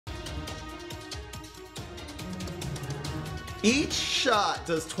Each shot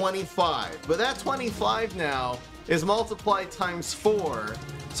does 25, but that 25 now is multiplied times 4.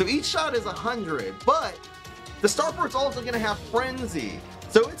 So each shot is 100, but the Starport's also going to have Frenzy.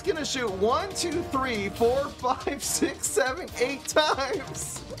 So it's going to shoot 1, 2, 3, 4, 5, 6, 7, 8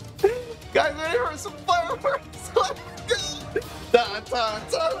 times. Guys, ready for some fireworks? Let's go! Da, da,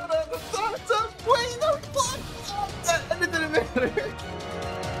 da, da, da, da, da. Wait, no, fuck! It didn't matter.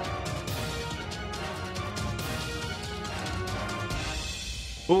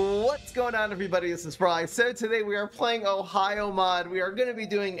 What's going on, everybody? This is Fry. So today we are playing Ohio Mod. We are going to be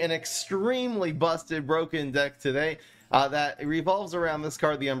doing an extremely busted, broken deck today that revolves around this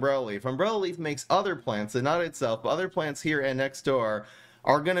card, the Umbrella Leaf. Umbrella Leaf makes other plants, and not itself, but other plants here and next door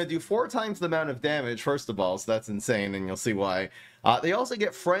are going to do 4 times the amount of damage, first of all, so that's insane, and you'll see why. They also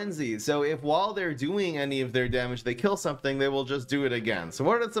get Frenzy, so if while they're doing any of their damage, they kill something, they will just do it again. So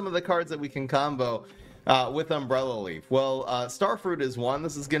what are some of the cards that we can combo with Umbrella Leaf? Well, Starfruit is one.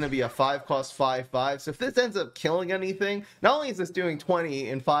 This is going to be a 5-cost 5/5. So if this ends up killing anything, not only is this doing 20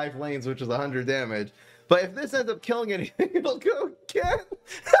 in 5 lanes, which is 100 damage, but if this ends up killing anything, it'll go again.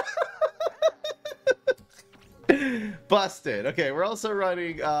 Busted. Okay, we're also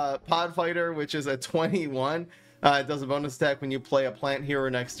running Pod Fighter, which is a 21. It does a bonus attack when you play a plant here or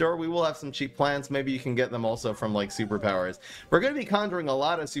next door. We will have some cheap plants. Maybe you can get them also from like superpowers. We're going to be conjuring a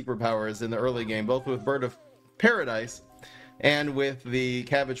lot of superpowers in the early game, both with Bird of Paradise and with the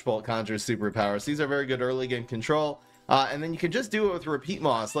Cabbage Bolt conjures superpowers. These are very good early game control. And then you can just do it with Repeat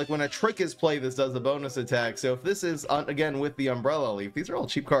Moss. Like when a trick is played, this does a bonus attack. So if this is, again, with the Umbrella Leaf, these are all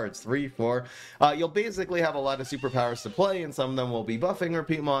cheap cards, 3, 4. You'll basically have a lot of superpowers to play, and some of them will be buffing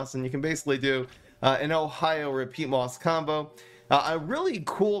Repeat Moss, and you can basically do an Ohio Repeat Moss combo. A really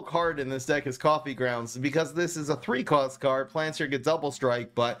cool card in this deck is Coffee Grounds, because this is a 3-cost card. Plants here get double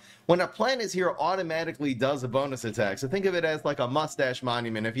strike, but when a plant is here, automatically does a bonus attack. So think of it as like a Mustache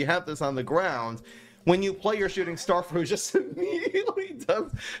Monument. If you have this on the ground, when you play your Shooting Starfruit, just immediately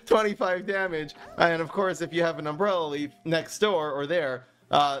does 25 damage. And of course, if you have an Umbrella Leaf next door or there,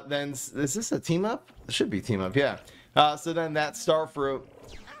 then is this a team up? It should be team up, yeah. So then that Starfruit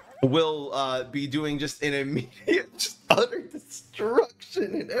will be doing just an immediate, just utter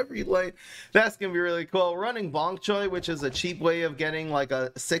destruction in every lane. That's gonna be really cool. Running Bonk Choy, which is a cheap way of getting like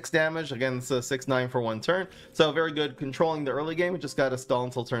a 6 damage. Again, it's a 6/9 for 1 turn. So very good controlling the early game. We just gotta stall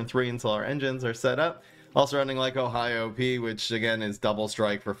until turn 3 until our engines are set up. Also running like Ohio P, which again is double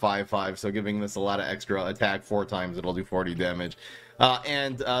strike for 5/5. So giving this a lot of extra attack. 4 times it'll do 40 damage.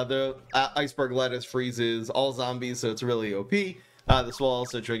 And the Iceberg Lettuce freezes all zombies, so it's really OP. This will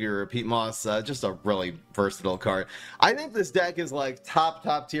also trigger Repeat Moss. Just a really versatile card. I think this deck is like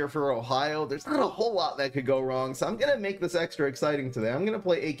top tier for Ohio. There's not a whole lot that could go wrong, so I'm going to make this extra exciting today. I'm going to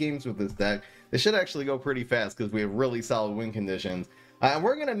play 8 games with this deck. They should actually go pretty fast because we have really solid win conditions. And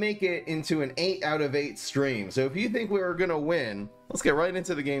we're going to make it into an 8 out of 8 stream. So if you think we're going to win, let's get right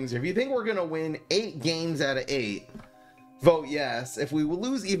into the games here. If you think we're going to win 8 games out of 8, vote yes. If we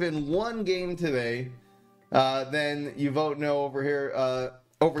lose even 1 game today, then you vote no over here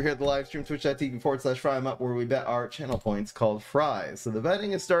at the live stream, twitch.tv/FryEmUp, where we bet our channel points called Fries. So the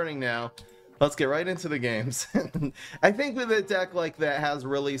betting is starting now. Let's get right into the games. I think with a deck like that has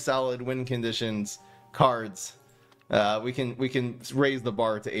really solid win conditions cards, we can raise the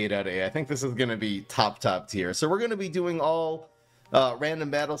bar to 8 out of 8. I think this is going to be top tier. So we're going to be doing all random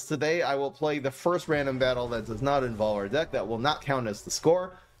battles today. I will play the first random battle that does not involve our deck. That will not count as the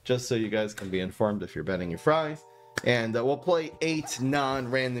score, just so you guys can be informed if you're betting your Fries. And we'll play 8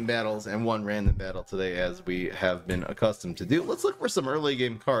 non-random battles and 1 random battle today, as we have been accustomed to do. Let's look for some early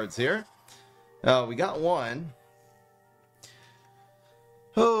game cards here. We got one.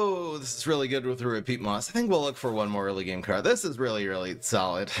 Oh, this is really good with the Repeat Moss. I think we'll look for one more early game card. This is really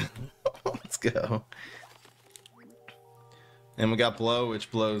solid. Let's go. And we got Blow,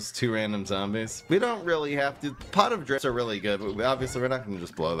 which blows 2 random zombies. We don't really have to. Pot of Drifts are really good, but obviously we're not going to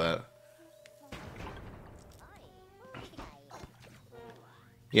just blow that.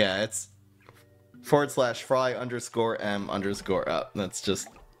 Yeah, it's /Fry_M_up. That's just,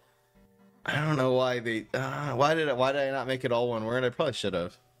 I don't know why they, why did I not make it all one word? I probably should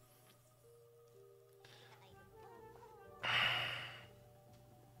have.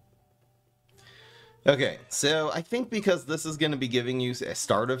 Okay, so I think because this is going to be giving you a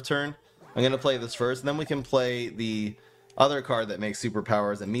start of turn, I'm going to play this first, and then we can play the other card that makes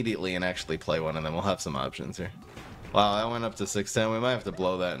superpowers immediately and actually play one, and then we'll have some options here. Wow, that went up to 610. We might have to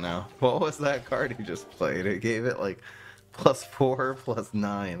blow that now. What was that card you just played? It gave it like +4,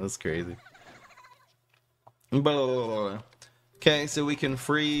 +9. That's crazy. Okay, so we can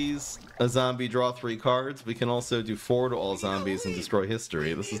freeze a zombie, draw 3 cards. We can also do 4 to all zombies and destroy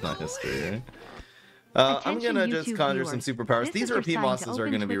history. This is not history, right? I'm gonna just conjure some superpowers. These repeat mosses are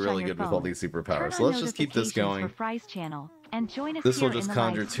gonna be really good with all these superpowers. So let's just keep this going. This will just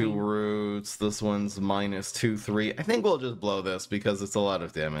conjure 2 roots. This one's minus 2, 3. I think we'll just blow this because it's a lot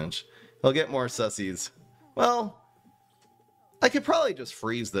of damage. He'll get more sussies. Well, I could probably just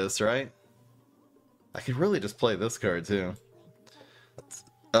freeze this, right? I could really just play this card too.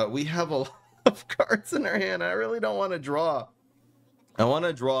 We have a lot of cards in our hand. I really don't want to draw. I want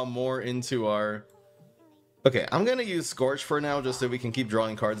to draw more into our... Okay, I'm going to use Scorch for now just so we can keep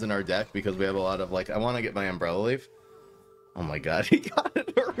drawing cards in our deck because we have a lot of, like, I want to get my Umbrella Leaf. Oh my god, he got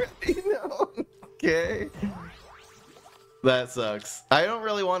it already? No. Okay. That sucks. I don't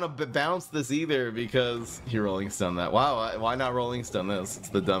really want to bounce this either because he Rolling Stone that. Wow, why not Rolling Stone this? It's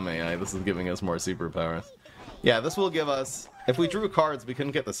the dumb AI. This is giving us more superpowers. Yeah, this will give us... If we drew cards, we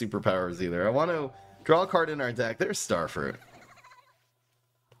couldn't get the superpowers either. I want to draw a card in our deck. There's Starfruit.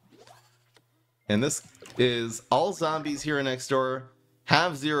 And this is all zombies here next door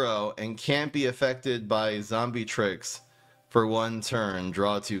have 0 and can't be affected by zombie tricks for 1 turn.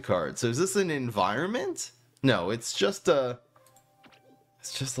 Draw 2 cards. So is this an environment? No, it's just a...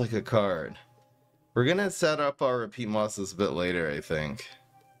 It's just like a card. We're gonna set up our repeat mosses a bit later, I think.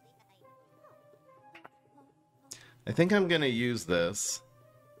 I think I'm gonna use this.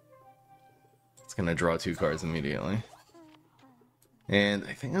 It's gonna draw 2 cards immediately. And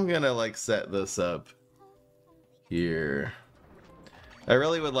I think I'm gonna like set this up here. I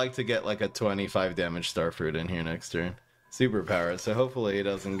really would like to get like a 25 damage Starfruit in here next turn. Superpower, so hopefully he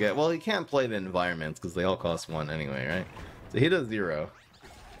doesn't get... Well, he can't play the environments because they all cost 1 anyway, right? So he does 0.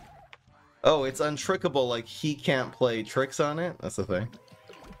 Oh, it's untrickable, like he can't play tricks on it? That's the thing.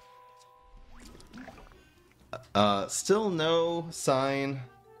 Still no sign.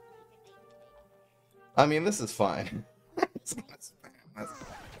 I mean, this is fine.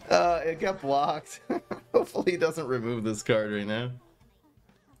 It got blocked. Hopefully he doesn't remove this card right now.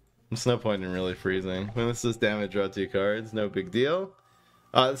 There's no point in really freezing. When this is damage, draw 2 cards, no big deal.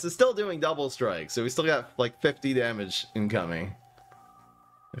 This is still doing double strike, so we still got like 50 damage incoming.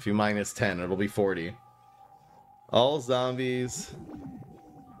 If you minus 10, it'll be 40. All zombies.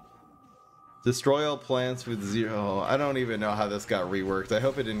 Destroy all plants with 0. I don't even know how this got reworked. I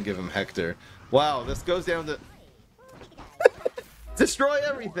hope it didn't give him Hector. Wow, this goes down to... Destroy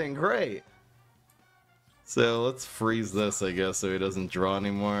everything, great! So let's freeze this, I guess, so he doesn't draw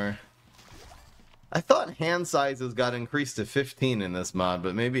anymore. I thought hand sizes got increased to 15 in this mod,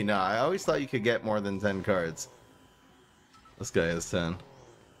 but maybe not. I always thought you could get more than 10 cards. This guy has 10.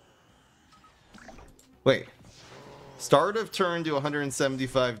 Wait. Start of turn do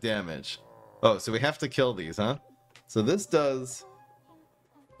 175 damage. Oh, so we have to kill these, huh? So this does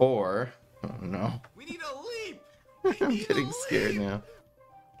 4. Oh no. We need a leap! I'm getting scared now.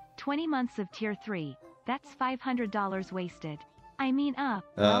 20 months of tier 3. That's $500 wasted. I mean,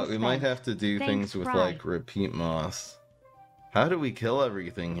 we might have to do things with like repeat moss. How do we kill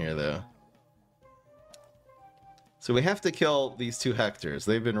everything here though? So we have to kill these 2 Hectors.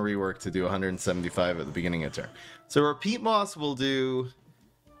 They've been reworked to do 175 at the beginning of turn. So repeat moss will do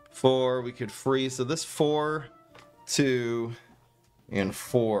 4. We could freeze. So this 4, 2, and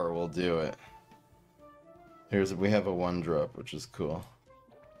 4 will do it. We have a 1-drop, which is cool.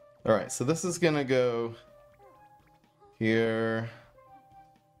 Alright, so this is gonna go here.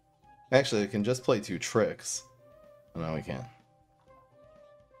 Actually, we can just play 2 tricks. Oh, no, we can't.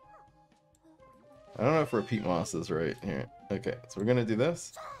 I don't know if repeat moss is right here. Okay, so we're gonna do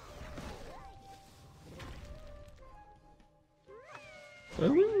this.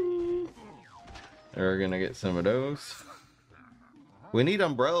 And we're gonna get some of those. We need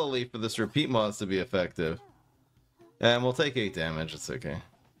Umbrella Leaf for this repeat moss to be effective. And we'll take 8 damage, it's okay.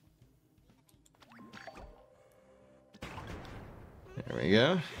 There we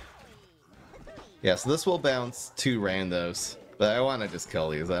go. Yeah, so this will bounce 2 randos. But I want to just kill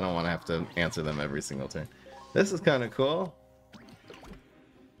these. I don't want to have to answer them every single turn. This is kind of cool.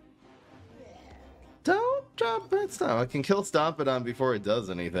 Don't drop it. Stomp. I can kill Stompidon before it does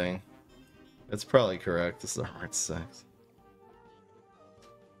anything. It's probably correct. This is a hard 6.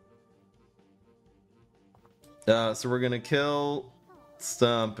 So we're going to kill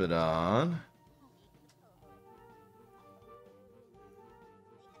Stompidon.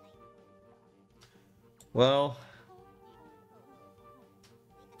 Well...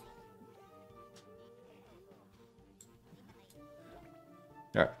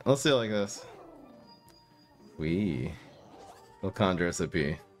 Alright, let's do it like this. We'll conjure us a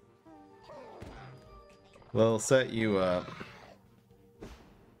P. We'll set you up.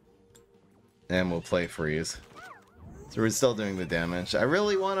 And we'll play freeze. So we're still doing the damage. I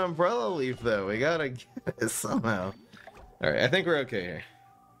really want Umbrella Leaf though. We gotta get it somehow. Alright, I think we're okay here.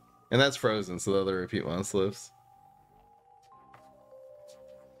 And that's frozen, so the other repeat once lives.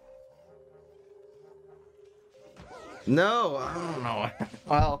 No, I don't know.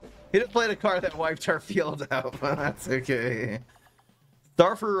 Well, he just played a card that wiped our field out, but that's okay.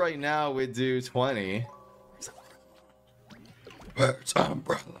 Starfur right now would do 20. Where's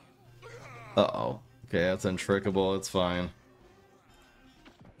Umbrella? Uh-oh. Okay, that's untrickable. It's fine.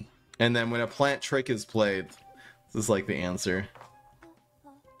 And then when a plant trick is played, this is like the answer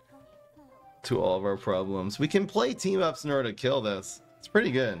to all of our problems. We can play team ups in order to kill this. It's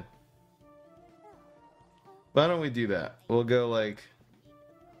pretty good. Why don't we do that? We'll go like...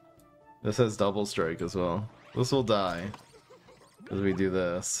 This has double strike as well. This will die as we do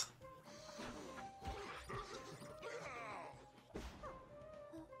this.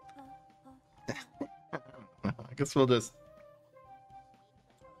 I guess we'll just...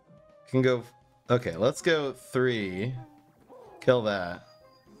 Can go... Okay, let's go 3. Kill that.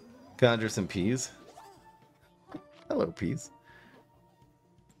 Conjure some peas. Hello, peas.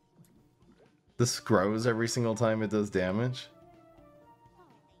 This grows every single time it does damage.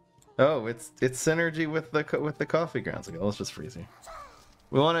 Oh, it's synergy with the coffee grounds. Okay, let's just freeze here.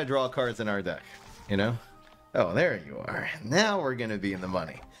 We want to draw cards in our deck, you know? Oh, there you are. Now we're gonna be in the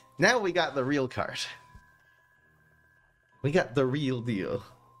money. Now we got the real card. We got the real deal.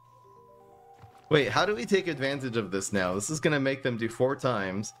 Wait, how do we take advantage of this now? This is gonna make them do 4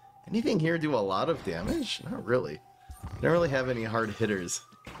 times. Anything here do a lot of damage? Not really. Don't really have any hard hitters.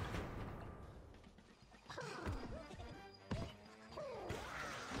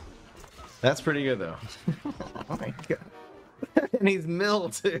 That's pretty good though. Oh my god. And he's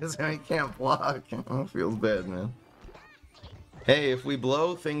milled too, so he can't block. Oh, feels bad, man. Hey, if we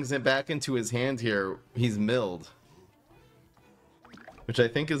blow things back into his hand here, he's milled. Which I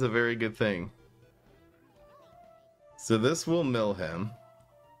think is a very good thing. So this will mill him.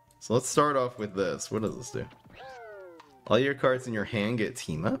 So let's start off with this. What does this do? All your cards in your hand get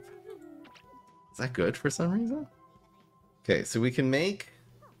team up? Is that good for some reason? Okay, so we can make...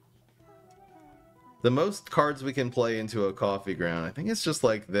 The most cards we can play into a coffee ground, I think it's just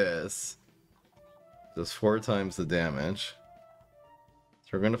like this. Just 4 times the damage. So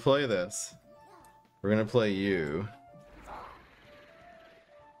we're going to play this. We're going to play you.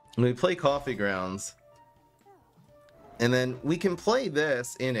 And we play coffee grounds. And then we can play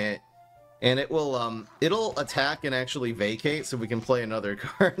this in it. And it will, it'll attack and actually vacate, so we can play another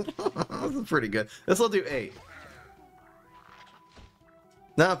card. This is pretty good. This will do 8.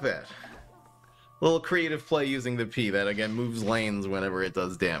 Not bad. Little creative play using the P that again moves lanes whenever it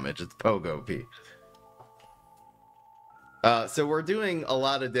does damage. It's Pogo P. So we're doing a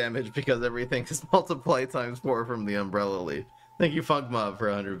lot of damage because everything is multiply times 4 from the Umbrella Leaf. Thank you, Funk Mob, for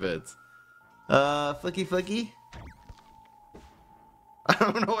 100 bits. Flicky Flicky? I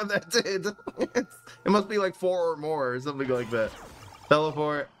don't know what that did. It must be like 4 or more or something like that.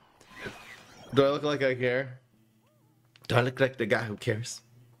 Teleport. Do I look like I care? Do I look like the guy who cares?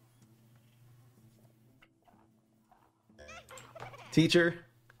 Teacher,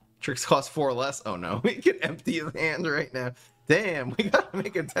 tricks cost 4 less. Oh no, we can empty his hand right now. Damn, we gotta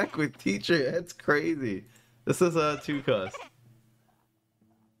make a deck with teacher. That's crazy. This is a 2 cost.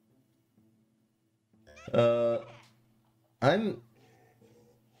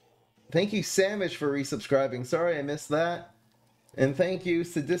 Thank you, Samish, for resubscribing. Sorry I missed that. And thank you,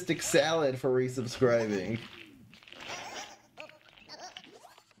 Sadistic Salad, for resubscribing.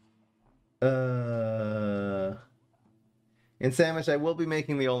 And Samish, I will be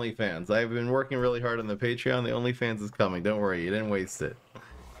making the OnlyFans. I've been working really hard on the Patreon. The OnlyFans is coming. Don't worry, you didn't waste it.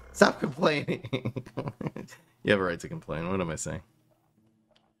 Stop complaining. You have a right to complain. What am I saying?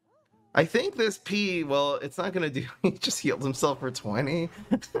 I think this P, well, it's not going to do... He just healed himself for 20.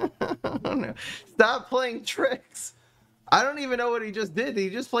 I don't know. Stop playing tricks. I don't even know what he just did. Did he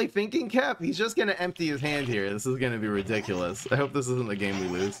just play Thinking Cap? He's just going to empty his hand here. This is going to be ridiculous. I hope this isn't the game we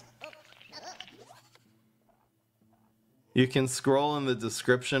lose. You can scroll in the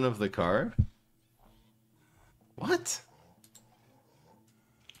description of the card? What?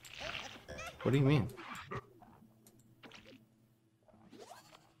 What do you mean?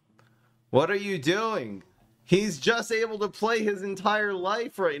 What are you doing? He's just able to play his entire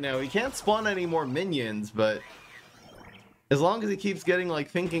life right now. He can't spawn any more minions, but as long as he keeps getting like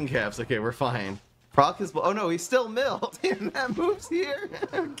thinking caps, okay, we're fine. Proc is... Oh no, he's still milled. And that moves here.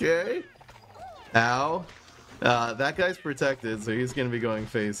 Okay. Ow. That guy's protected, so he's gonna be going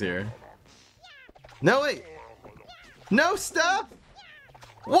phase here. No, wait! No, stop!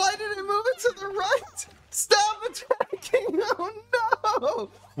 Why did it move it to the right? Stop attacking! Oh no!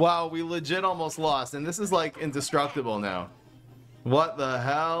 Wow, we legit almost lost, and this is like indestructible now. What the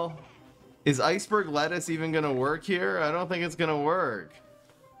hell? Is Iceberg Lettuce even gonna work here? I don't think it's gonna work.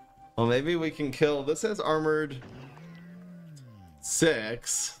 Well, maybe we can kill... This has armored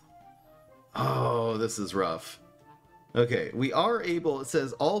 6. Oh, this is rough. Okay, we are able... It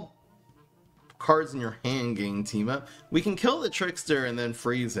says all cards in your hand gain team up. We can kill the Trickster and then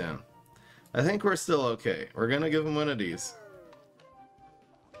freeze him. I think we're still okay. We're gonna give him one of these.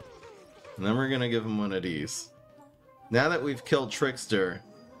 And then we're gonna give him one of these. Now that we've killed Trickster...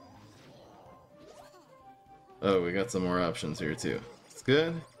 Oh, we got some more options here too. It's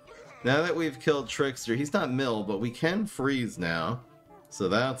good. Now that we've killed Trickster, he's not mill, but we can freeze now. So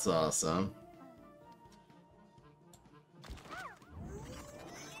that's awesome.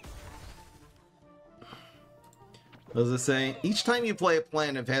 What does it say? Each time you play a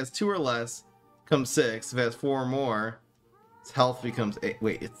plant, if it has 2 or less, comes 6. If it has 4 or more, its health becomes 8.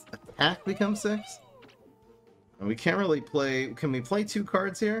 Wait, its attack becomes 6? And we can't really play... Can we play 2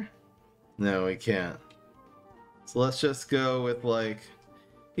 cards here? No, we can't. So let's just go with, like...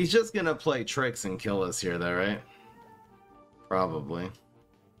 He's just gonna play tricks and kill us here, though, right? Probably.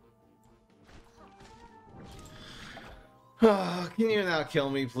 Oh, can you now kill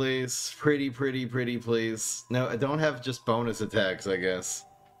me, please? Pretty, please. No, I don't have just bonus attacks, I guess.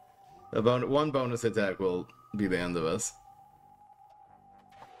 One bonus attack will be the end of us.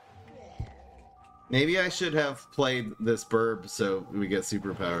 Maybe I should have played this burb so we get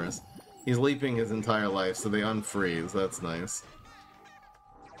superpowers. He's leaping his entire life, so they unfreeze. That's nice.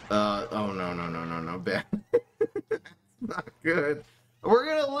 Oh no, bad. That's not good. We're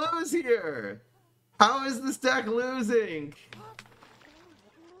gonna lose here! How is this deck losing?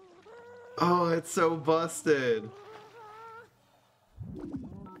 Oh, it's so busted.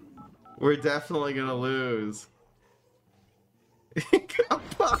 We're definitely gonna lose.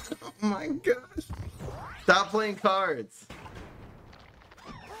 Oh my gosh. Stop playing cards.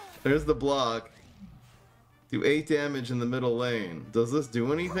 There's the block. Do 8 damage in the middle lane. Does this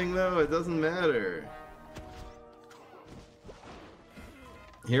do anything though? It doesn't matter.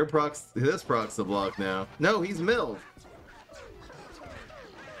 Here this procs the block now. No, he's milled.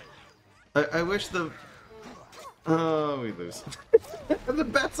 I wish the... Oh, we lose. The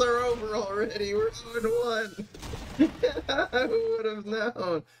bets are over already. We're 0-1. Who would have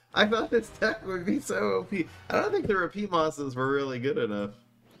known? I thought this deck would be so OP. I don't think the repeat mosses were really good enough.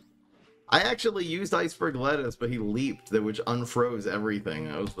 I actually used Iceberg Lettuce, but he leaped, which unfroze everything.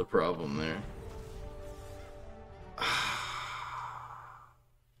 That was the problem there.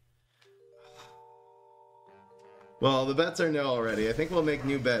 Well, the bets are no already. I think we'll make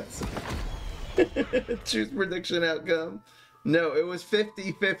new bets. Choose prediction outcome. No, it was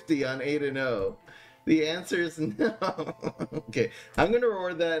 50-50 on 8-0. The answer is no. Okay, I'm going to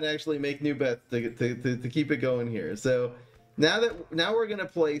reward that and actually make new bets to keep it going here. So now we're going to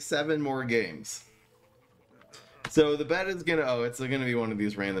play 7 more games. So the bet is going to... Oh, it's going to be one of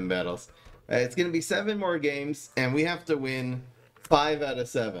these random battles. It's going to be 7 more games, and we have to win 5 out of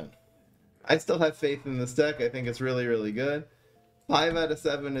 7. I still have faith in this deck. I think it's really, really good. 5 out of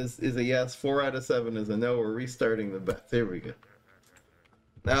 7 is a yes. 4 out of 7 is a no. We're restarting the bet. There we go.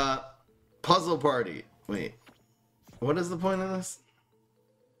 Puzzle Party. Wait. What is the point of this?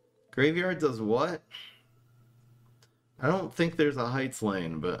 Graveyard does what? I don't think there's a Heights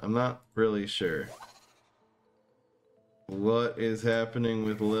lane, but I'm not really sure. What is happening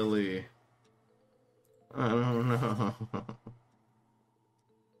with Lily? I don't know.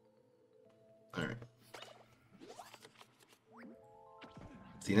 Alright.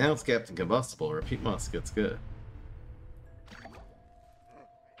 See, now it's Captain Combustible. Repeat Moss gets good.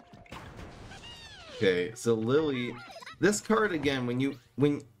 Okay, so Lily... This card, again,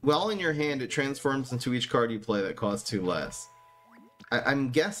 while in your hand, it transforms into each card you play that costs 2 less. I'm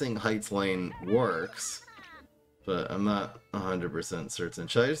guessing Heights Lane works, but I'm not 100% certain.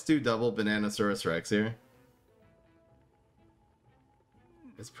 Should I just do double Bananasaurus Rex here?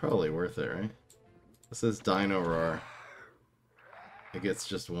 It's probably worth it, right? This is Dino Roar. It gets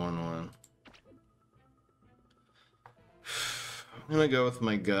just 1/1. I'm gonna go with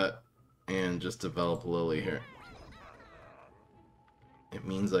my gut and just develop Lily here. It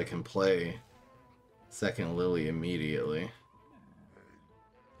means I can play second Lily immediately.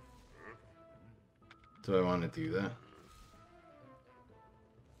 Do I want to do that?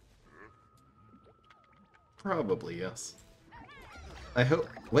 Probably, yes. I hope...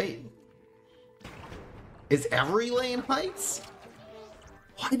 Wait. Is every lane Heights?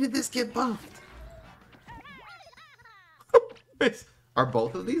 Why did this get buffed? Are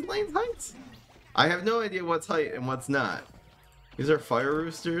both of these lanes heights? I have no idea what's height and what's not. These are fire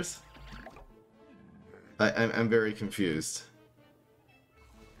roosters? I'm very confused.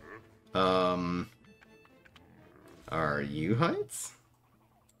 Are you heights?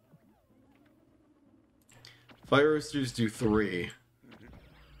 Fire roosters do 3.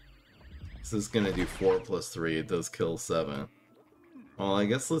 This is gonna do 4 plus 3. It does kill 7. Well, I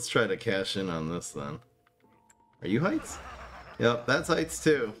guess let's try to cash in on this then. Are you heights? Yep, that's heights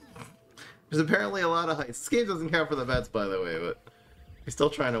too. There's apparently a lot of heights. This game doesn't count for the bets, by the way, but he's still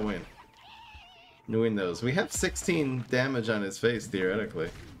trying to win. Win those. We have 16 damage on his face, theoretically.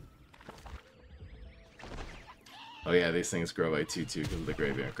 Oh yeah, these things grow by 2-2 because of the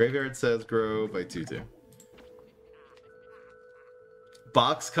graveyard. Graveyard says grow by 2-2.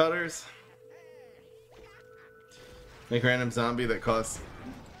 Box cutters. Make random zombie that costs...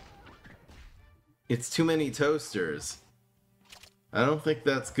 It's too many toasters. I don't think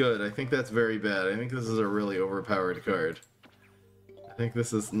that's good. I think that's very bad. I think this is a really overpowered card. I think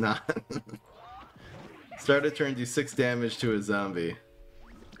this is not... Start a turn, do 6 damage to a zombie.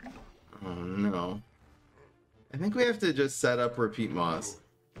 Oh no. I think we have to just set up Repeat Moss.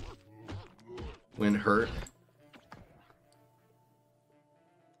 When hurt.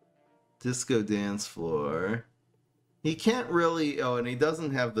 Disco Dance Floor. He can't really... Oh, and he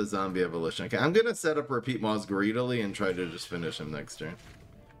doesn't have the Zombie Evolution. Okay, I'm gonna set up Repeat Moss greedily and try to just finish him next turn.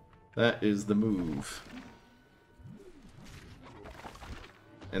 That is the move.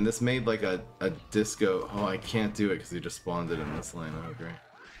 And this made like a disco... Oh, I can't do it because he just spawned it in this lane. Oh, great.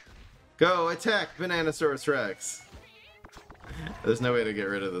 Go, attack, Bananasaurus Rex! There's no way to get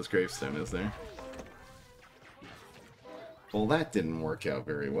rid of this gravestone, is there? Well, that didn't work out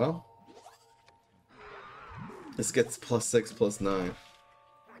very well. This gets +6, +9.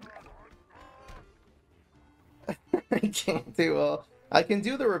 I can't do well. I can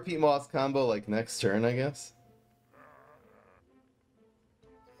do the Repeat Moss combo like next turn, I guess.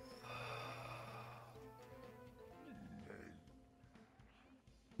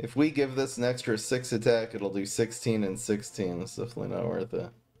 If we give this an extra 6 attack, it'll do 16 and 16. It's definitely not worth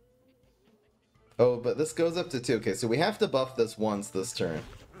it. Oh, but this goes up to 2. Okay, so we have to buff this once this turn.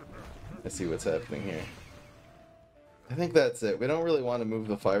 Let's see what's happening here. I think that's it. We don't really want to move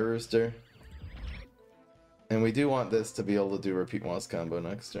the Fire Rooster. And we do want this to be able to do Repeat Moss combo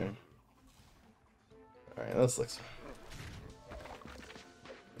next turn. Alright, this looks...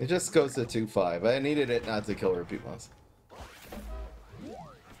 It just goes to 2-5. I needed it not to kill Repeat Moss.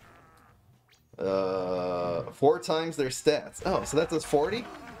 4 times their stats. Oh, so that does 40?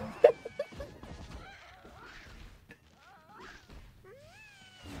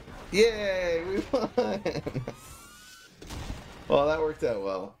 Yay, we won! Well, that worked out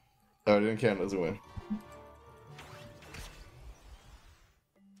well. Oh, it didn't count as a win.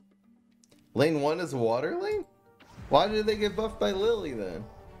 Lane 1 is a water lane? Why did they get buffed by Lily then?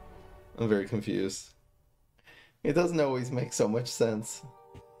 I'm very confused. It doesn't always make so much sense.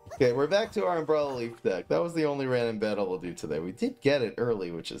 Okay, we're back to our Umbrella Leaf deck. That was the only random battle we'll do today. We did get it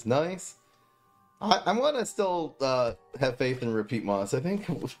early, which is nice. I'm gonna still have faith in Repeat Moss. I think...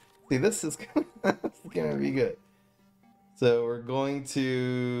 See, this is gonna be good. So we're going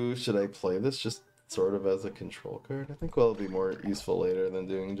to... Should I play this just sort of as a control card? I think it'll be more useful later than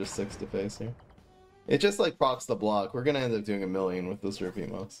doing just 6 to face here. It just like procs the block. We're gonna end up doing a million with this Repeat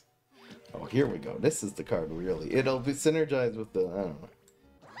Moss. Oh, here we go. This is the card we really... It'll be synergized with the... I don't know.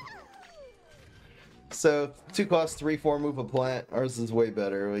 So, 2 cost, 3/4 move a plant. Ours is way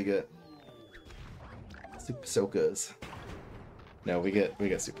better. We get... Super Sokas. No, we get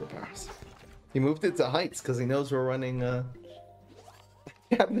superpowers. He moved it to heights because he knows we're running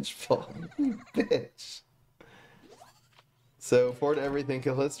Cabbage Fall. You bitch. So 4 to everything,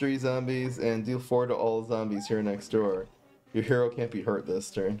 kill history zombies, and deal 4 to all zombies here next door. Your hero can't be hurt this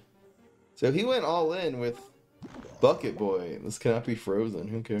turn. So he went all in with Bucket Boy. This cannot be frozen.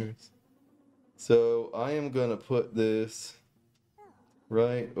 Who cares? So I am gonna put this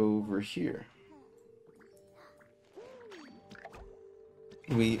right over here.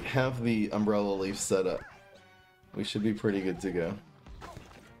 We have the Umbrella Leaf set up. We should be pretty good to go.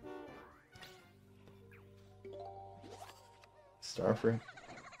 Starfree.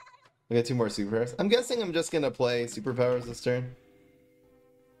 We got 2 more superpowers. I'm guessing I'm just gonna play superpowers this turn.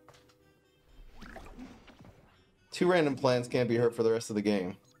 2 random plants can't be hurt for the rest of the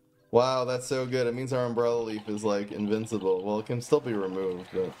game. Wow, that's so good. It means our Umbrella Leaf is like invincible. Well, it can still be removed,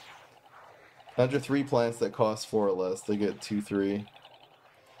 but... Under 3 plants that cost 4 or less, they get 2/3.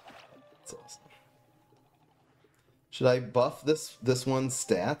 That's awesome. Should I buff this one's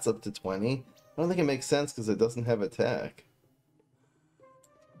stats up to 20? I don't think it makes sense because it doesn't have attack.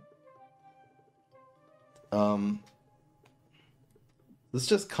 This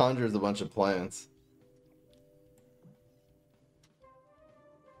just conjures a bunch of plants.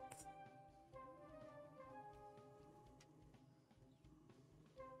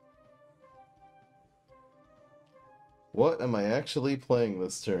 What am I actually playing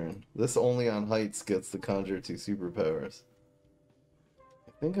this turn? This only on heights gets the conjure 2 superpowers.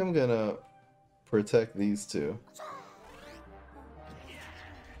 I think I'm gonna protect these two.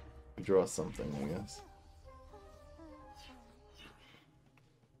 Draw something, I guess.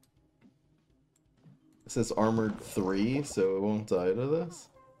 This is armored 3, so it won't die to this.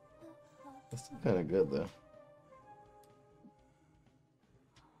 That's still kind of good, though.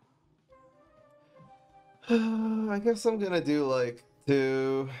 I guess I'm gonna do like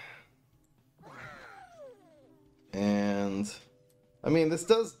 2. And I mean, this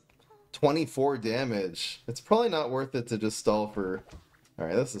does 24 damage. It's probably not worth it to just stall for...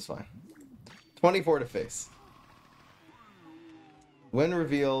 Alright, this is fine. 24 to face. When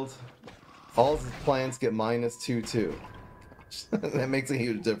revealed, all plants get -2/2. That makes a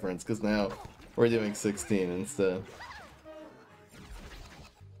huge difference, because now we're doing 16 instead.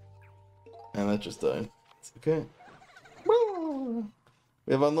 And that just died. It's okay.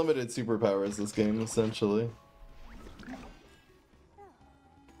 We have unlimited superpowers this game, essentially.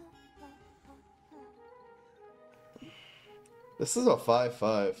 This is a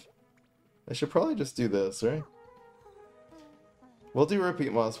 5/5. I should probably just do this, right? We'll do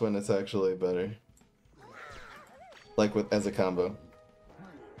Repeat Moss when it's actually better. Like with as a combo.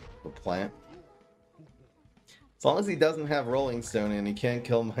 A plant. As long as he doesn't have Rolling Stone and he can't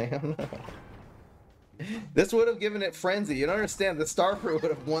kill my... This would have given it Frenzy. You don't understand. The Starfruit would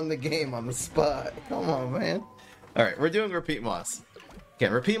have won the game on the spot. Come on, man. Alright, we're doing Repeat Moss. Okay,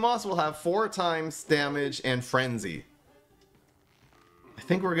 Repeat Moss will have 4 times damage and Frenzy. I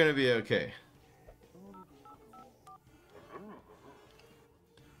think we're gonna be okay.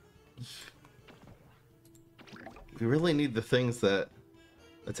 We really need the things that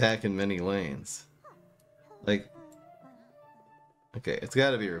attack in many lanes. Like... Okay, it's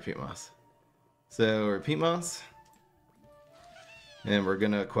gotta be Repeat Moss. So, Repeat Moss. And we're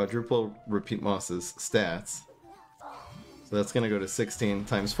gonna quadruple Repeat Moss's stats. So that's gonna go to 16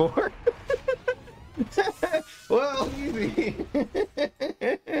 times 4. Well, easy.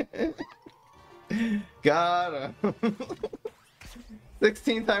 Got him.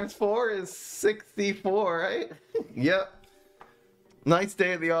 16 times 4 is 64, right? Yep. Nice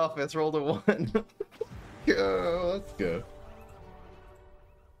day at the office. Rolled a 1. Go, let's go.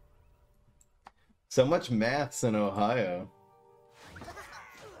 So much maths in Ohio.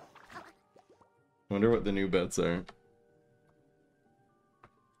 Wonder what the new bets are.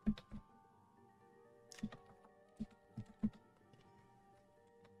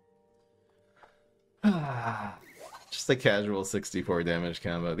 Just a casual 64 damage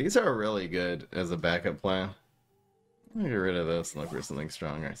combo. These are really good as a backup plan. I'm gonna get rid of this and look for something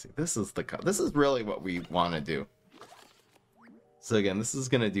stronger. I see. This is really what we want to do. So again, this is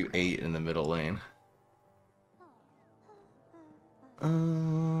gonna do 8 in the middle lane.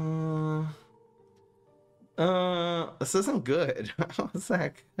 This isn't good. How is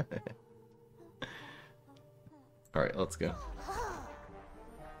that good? Alright, let's go.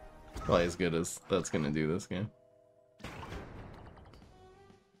 Probably as good as that's gonna do this game.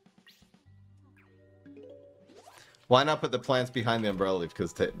 Why not put the plants behind the Umbrella Leaf?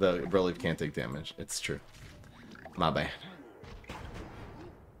 Because the Umbrella Leaf can't take damage. It's true. My bad.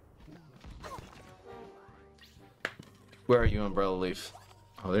 Where are you, Umbrella Leaf?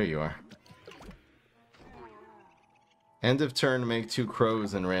 Oh, there you are. End of turn, make 2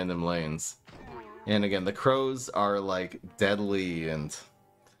 crows in random lanes. And again, the crows are like deadly and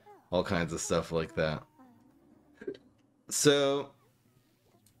all kinds of stuff like that. So,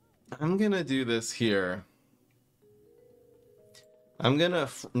 I'm gonna do this here. I'm gonna,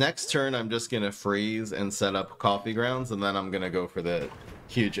 next turn I'm just gonna freeze and set up Coffee Grounds, and then I'm gonna go for the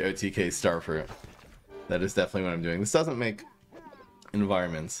huge OTK Starfruit. That is definitely what I'm doing. This doesn't make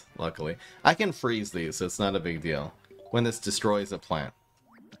environments, luckily. I can freeze these, so it's not a big deal. When this destroys a plant.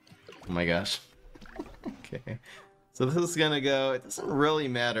 Oh my gosh. Okay. So this is gonna go, it doesn't really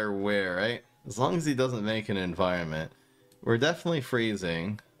matter where, right? As long as he doesn't make an environment. We're definitely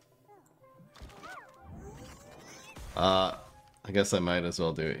freezing. I guess I might as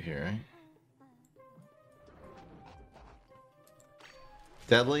well do it here, right?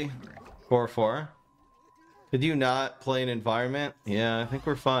 Deadly? 4/4? Could you not play an environment? Yeah, I think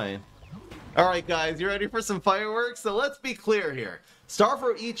we're fine. Alright guys, you ready for some fireworks? So let's be clear here.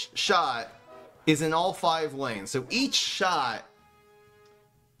 Starfruit each shot is in all 5 lanes. So each shot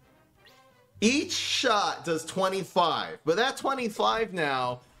Each shot does 25, but that 25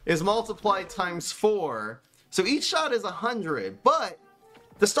 now is multiplied times 4. So each shot is 100, but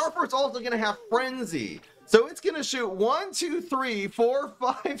the Star Fruit's also going to have Frenzy. So it's going to shoot 1, 2, 3, 4,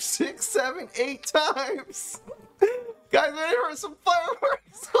 5, 6, 7, 8 times. Guys, ready for some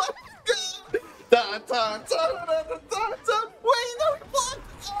fireworks? Let's go! Da, da, da, da, da, da, da. Wait, no, he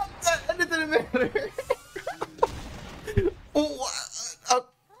blocked! And it didn't matter.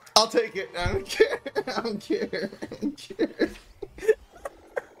 I'll take it. I don't care. I don't care. I don't care.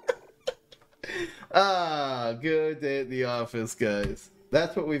 Ah, good day at the office, guys.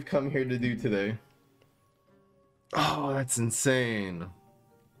 That's what we've come here to do today. Oh, that's insane.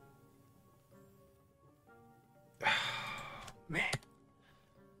 Man.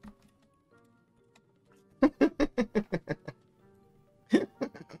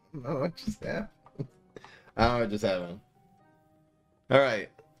 What just happened? Oh, what just happened? Alright,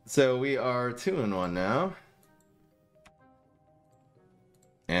 so we are 2-1 now.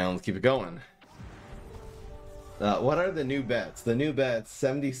 And let's keep it going. What are the new bets? The new bets,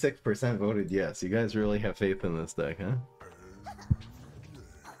 76% voted yes. You guys really have faith in this deck, huh?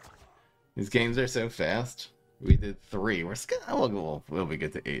 These games are so fast. We did 3. We'll be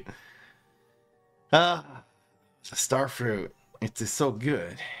good to 8. The Starfruit. It is so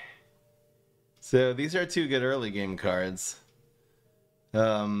good. So these are 2 good early game cards.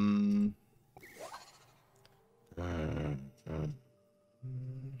 Alright.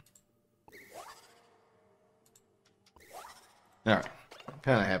 I'm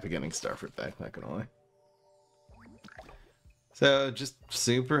kind of happy getting Starfruit back, not gonna lie. So, just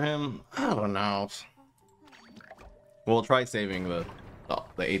super him? I don't know. We'll try saving the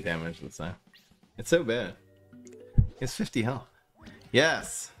 8 damage this time. It's so bad. It's 50 health.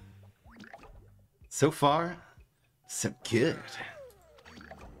 Yes! So far, so good.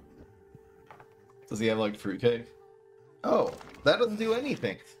 Does he have, like, fruitcake? Oh, that doesn't do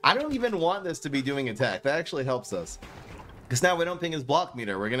anything. I don't even want this to be doing attack. That actually helps us. Because now we don't ping his block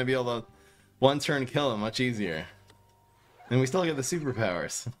meter. We're going to be able to one-turn kill him much easier. And we still get the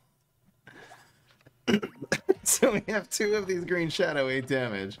superpowers. So we have 2 of these green shadow, 8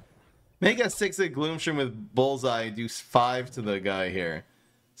 damage. Make a 6-hit Gloomstream with Bullseye, do 5 to the guy here.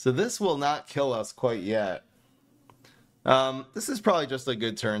 So this will not kill us quite yet. This is probably just a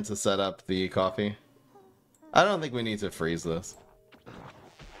good turn to set up the coffee. I don't think we need to freeze this.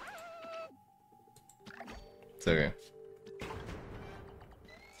 It's okay.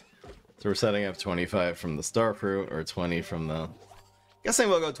 So we're setting up 25 from the Starfruit, or 20 from the... Guessing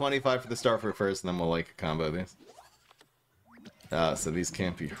we'll go 25 for the Starfruit first, and then we'll like combo these. So these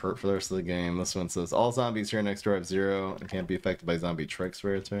can't be hurt for the rest of the game. This one says, all zombies here next door have 0 and can't be affected by zombie tricks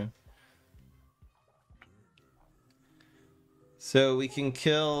for a turn. So we can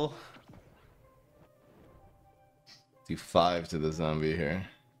kill... Do 5 to the zombie here.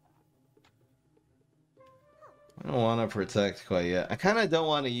 I don't want to protect quite yet. I kind of don't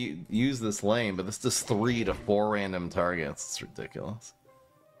want to use this lane, but this does 3 to 4 random targets. It's ridiculous.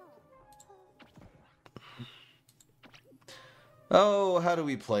 Oh, how do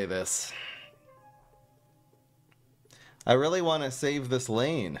we play this? I really want to save this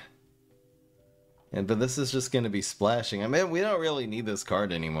lane. But this is just going to be splashing. I mean, we don't really need this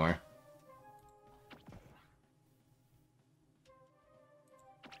card anymore.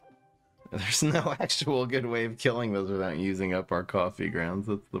 There's no actual good way of killing this without using up our coffee grounds.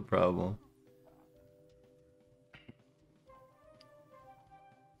 That's the problem.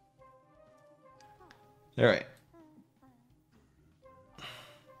 Alright.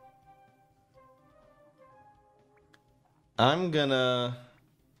 I'm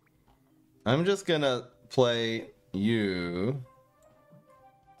just gonna play you.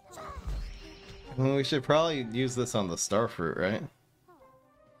 Well, we should probably use this on the Starfruit, right?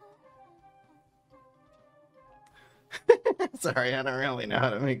 Sorry, I don't really know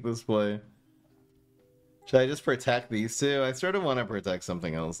how to make this play. Should I just protect these 2? I sort of want to protect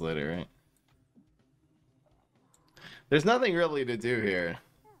something else later, right? There's nothing really to do here.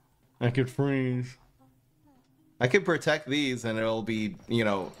 I could freeze. I could protect these and it'll be, you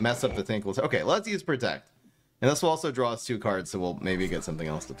know, mess up the Tinkles. Okay, let's use protect. And this will also draw us 2 cards, so we'll maybe get something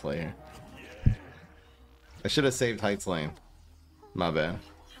else to play here. I should have saved Heights Lane. My bad.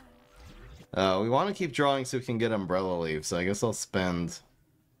 We want to keep drawing so we can get Umbrella Leaf, so I guess I'll spend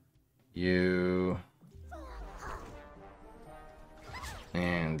you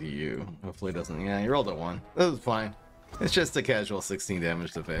and you. Hopefully it doesn't... Yeah, you rolled a 1. This is fine. It's just a casual 16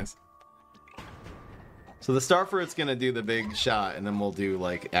 damage to face. So the Starfruit's gonna do the big shot, and then we'll do,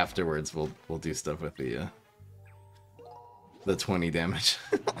 like, afterwards, we'll do stuff with the 20 damage.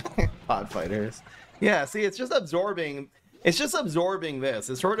 Pod fighters. Yeah, see, it's just absorbing. It's just absorbing this.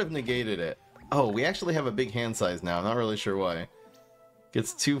 It sort of negated it. Oh, we actually have a big hand size now. I'm not really sure why.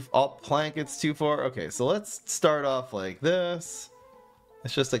 Gets too... Alt plank gets too far. Okay, so let's start off like this.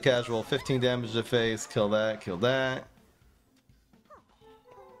 It's just a casual 15 damage to face. Kill that, kill that.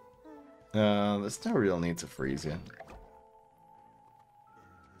 There's no real need to freeze you.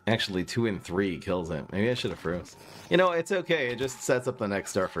 Actually, 2 and 3 kills it. Maybe I should have froze. You know, it's okay. It just sets up the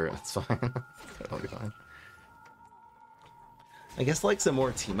next Starfruit. It's fine. Totally fine. I guess like some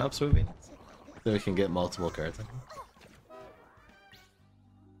more team-ups would be nice. So we can get multiple cards.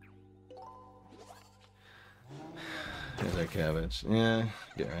 Here's our cabbage. Yeah,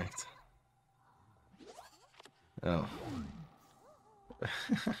 get wrecked. Oh.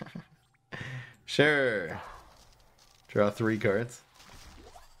 Sure. Draw 3 cards.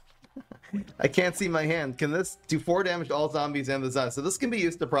 I can't see my hand. Can this do 4 damage to all zombies and the zombies? So this can be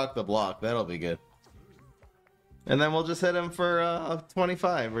used to proc the block. That'll be good. And then we'll just hit him for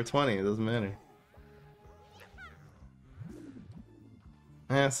 25 or 20. It doesn't matter.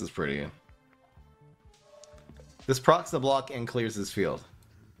 This is pretty good. This procs the block and clears his field.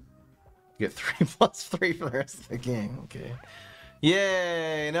 You get 3+3 for the rest of the game. Okay.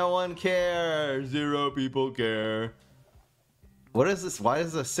 Yay! No one cares. 0 people care. What is this? Why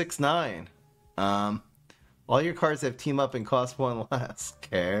is this 6/9? All your cards have team up and cost 1 less.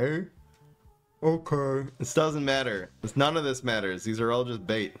 Care? Okay. This doesn't matter. None of this matters. These are all just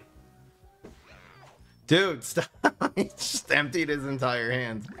bait. Dude, stop. He just emptied his entire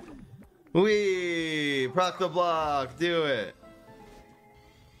hand. Wee! Proc the block. Do it.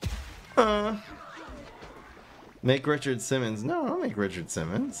 Make Richard Simmons. No, don't make Richard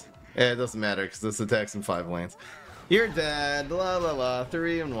Simmons. Yeah, it doesn't matter because this attacks in 5 lanes. You're dead. La la la.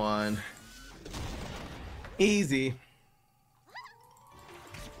 3 and 1. Easy.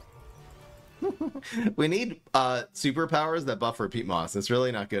 We need superpowers that buff repeat moss. It's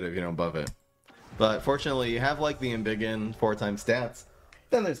really not good if you don't buff it. But fortunately, you have like the Embiggen 4x stats.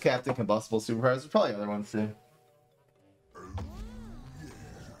 Then there's Captain Combustible superpowers. There's probably other ones too.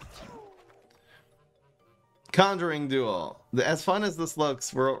 Conjuring Duel. As fun as this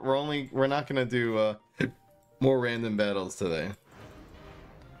looks, we're not gonna do more random battles today.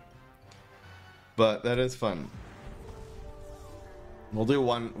 But that is fun. We'll do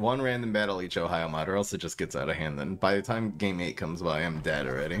one random battle each Ohio mod, or else it just gets out of hand. Then by the time game 8 comes by, I'm dead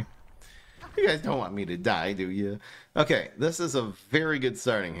already. You guys don't want me to die, do you? Okay, this is a very good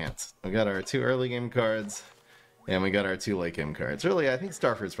starting hand. We got our 2 early game cards, and we got our 2 late game cards. Really, I think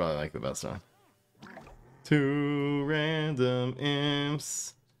Starfruit's probably like the best one. 2 random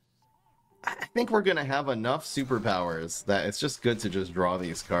imps. I think we're gonna have enough superpowers that it's just good to just draw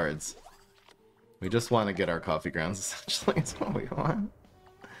these cards. We just want to get our coffee grounds, essentially. That's what we want.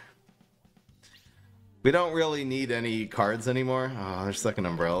 We don't really need any cards anymore. Oh, there's like an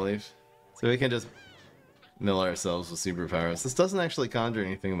umbrella leaf. So we can just mill ourselves with superpowers. This doesn't actually conjure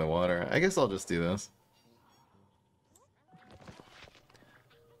anything in the water. I guess I'll just do this.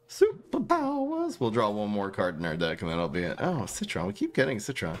 Superpowers! We'll draw 1 more card in our deck and that'll be it. Oh, Citron. We keep getting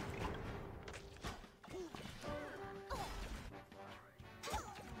Citron.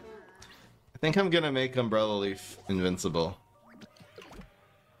 I think I'm gonna make Umbrella Leaf invincible.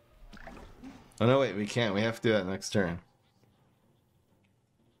 Oh no, wait, we can't. We have to do that next turn.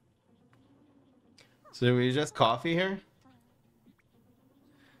 So do we just coffee here?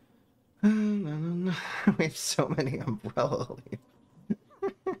 We have so many Umbrella Leaves.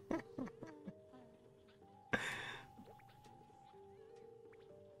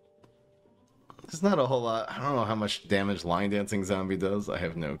 There's not a whole lot. I don't know how much damage Line Dancing Zombie does. I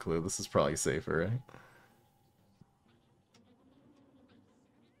have no clue. This is probably safer,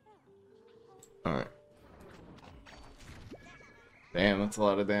 right? Alright. Damn, that's a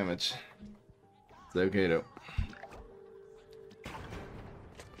lot of damage. It's okay though.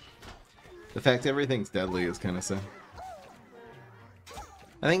 The fact everything's deadly is kind of sad.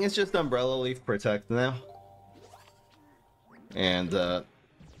 I think it's just Umbrella Leaf Protect now. And,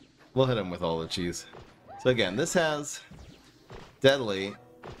 we'll hit him with all the cheese. So again, this has Deadly,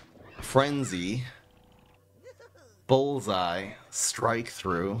 Frenzy, Bullseye, Strike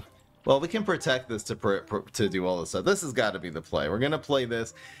Through. Well, we can protect this to do all this stuff. This has got to be the play. We're going to play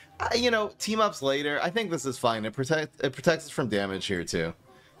this. You know, team-ups later. I think this is fine. It protects us from damage here, too.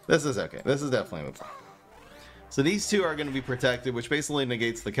 This is okay. This is definitely the play. So these 2 are going to be protected, which basically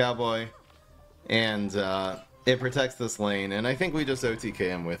negates the Cowboy. And, it protects this lane, and I think we just OTK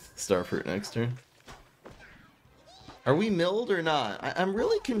him with Starfruit next turn. Are we milled or not? I'm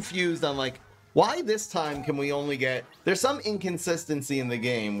really confused on, like, Why this time can we only get... There's some inconsistency in the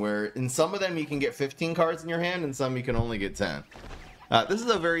game where in some of them you can get 15 cards in your hand and some you can only get 10. This is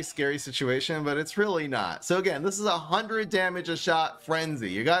a very scary situation, but it's really not. So again, this is 100 damage a shot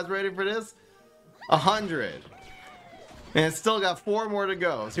Frenzy. You guys ready for this? 100. And it's still got 4 more to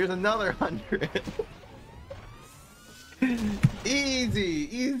go. So here's another 100. Easy.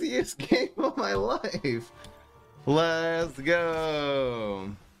 Easiest game of my life. Let's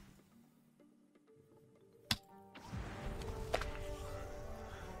go.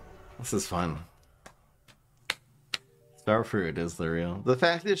 This is fun. Starfruit is the real. The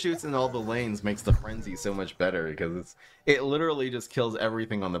fact that it shoots in all the lanes makes the Frenzy so much better because it literally just kills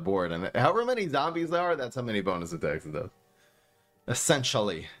everything on the board. And however many zombies there are, that's how many bonus attacks it does.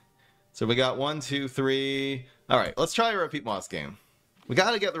 Essentially. So we got 1, 2, 3. Alright, let's try a Repeat Moss game. We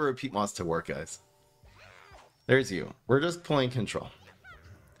gotta get the Repeat Moss to work, guys. There's you. We're just playing control.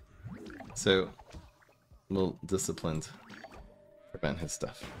 So, a little disciplined. Prevent his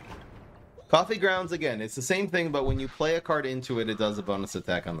stuff. Coffee Grounds, again, it's the same thing, but when you play a card into it, it does a bonus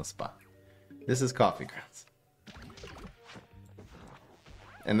attack on the spot. This is Coffee Grounds.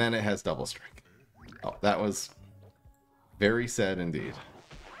 And then it has Double Strike. Oh, that was very sad indeed.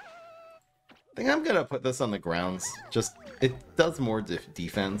 I think I'm gonna put this on the grounds. Just, it does more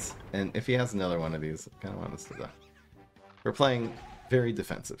defense, and if he has another one of these, I kind of want us to die. We're playing very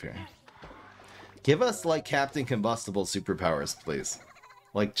defensive here. Give us, like, Captain Combustible superpowers, please.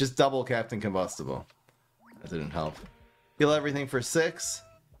 Like, just double Captain Combustible. That didn't help. Heal everything for 6.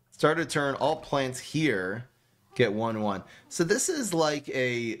 Start a turn, all plants here get 1/1. So this is like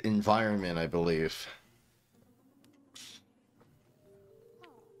a environment, I believe.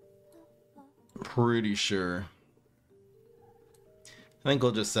 Pretty sure. I think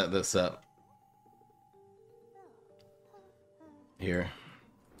we'll just set this up here.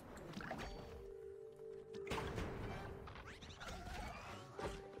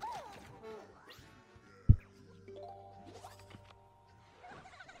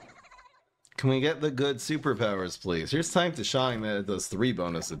 Can we get the good superpowers, please? Here's Time to Shine that it does 3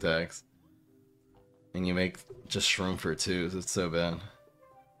 bonus attacks. And you make just Shroom for 2s. It's so bad.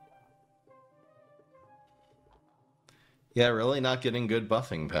 Yeah, really not getting good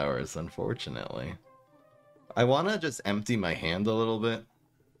buffing powers, unfortunately. I want to just empty my hand a little bit.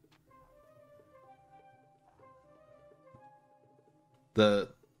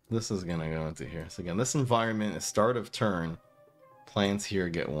 This is going to go into here. So again, this environment is start of turn. Plants here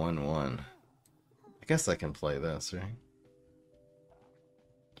get 1/1. I guess I can play this, right?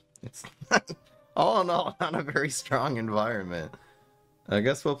 It's all in all not a very strong environment. I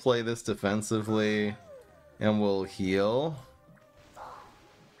guess we'll play this defensively and we'll heal.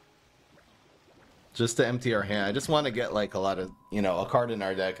 Just to empty our hand. I just want to get like a lot of, you know, a card in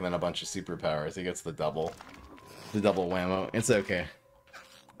our deck and then a bunch of superpowers. He gets the double whammo. It's okay.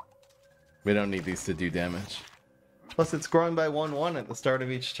 We don't need these to do damage. Plus it's growing by 1/1 at the start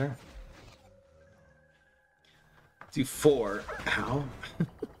of each turn. Do 4. Ow.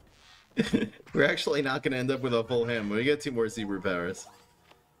 We're actually not going to end up with a full hand. We get 2 more superpowers.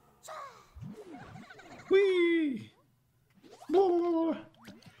 Whee! So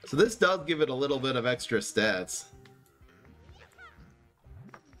this does give it a little bit of extra stats.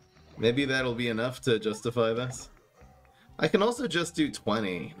 Maybe that'll be enough to justify this. I can also just do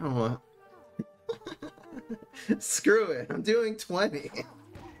 20. You know what? Screw it. I'm doing 20.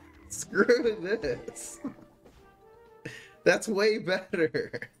 Screw this. That's way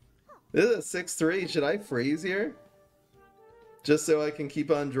better. This is a 6/3. Should I freeze here? Just so I can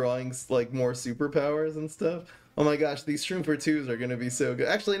keep on drawing like more superpowers and stuff? Oh my gosh, these Shroom for 2s are gonna be so good.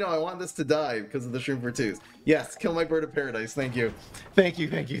 Actually, no, I want this to die because of the Shroom for 2s. Yes, kill my Bird of Paradise. Thank you. Thank you,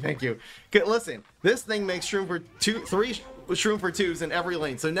 thank you, thank you. Okay, listen, this thing makes 3 Shroom for 2s in every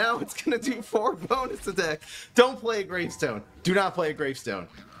lane. So now it's gonna do 4 bonus attack. Don't play a Gravestone. Do not play a Gravestone.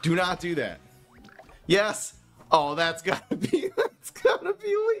 Do not do that. Yes. Oh, that's gotta be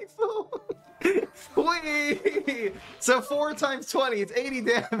lethal. Whee! So 4 times 20, it's 80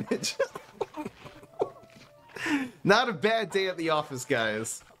 damage. Not a bad day at the office,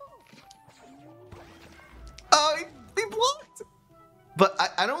 guys. Oh, he blocked.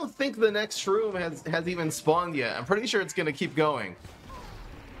 But I don't think the next Shroom has even spawned yet. I'm pretty sure it's gonna keep going.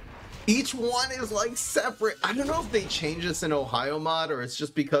 Each one is like separate. I don't know if they changed this in Ohio mod or it's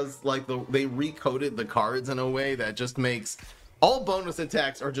just because like they recoded the cards in a way that just makes all bonus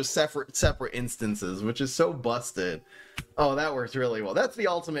attacks are just separate instances, which is so busted. Oh, that works really well. That's the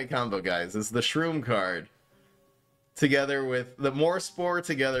ultimate combo, guys. Is the Shroom card together with the Morspore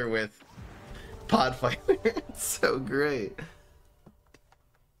together with Podfighter. It's so great.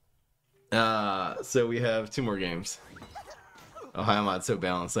 So we have 2 more games. Ohio Mod's so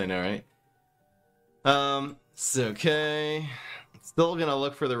balanced, I know, right? So okay. Still gonna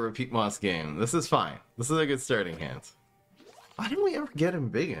look for the Repeat Moss game. This is fine. This is a good starting hand. Why didn't we ever get him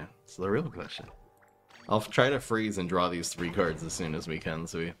big in? That's the real question. I'll try to freeze and draw these 3 cards as soon as we can.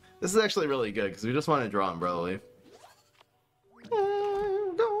 So this is actually really good because we just want to draw Umbrella Leaf.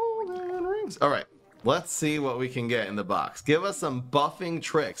 Golden rings. All right, let's see what we can get in the box. Give us some buffing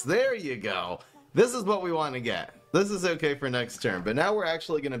tricks. There you go. This is what we want to get. This is okay for next turn, but now we're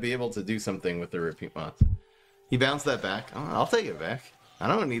actually going to be able to do something with the Repeat Moss. He bounced that back. Oh, I'll take it back. I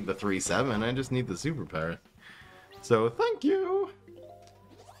don't need the 3/7. I just need the superpower. So thank you.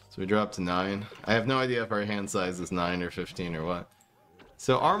 So we drop to 9. I have no idea if our hand size is 9 or 15 or what.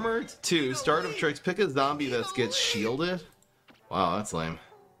 So Armored 2, Start of Tricks, pick a zombie that gets shielded. Wow, that's lame.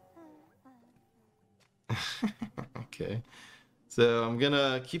 Okay. So I'm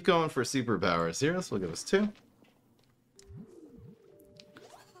gonna keep going for superpowers here. So we'll give us 2.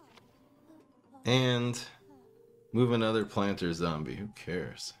 And move another planter zombie. Who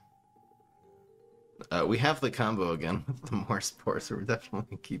cares? We have the combo again with the more spores, so we're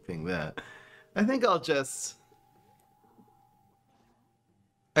definitely keeping that. I think I'll just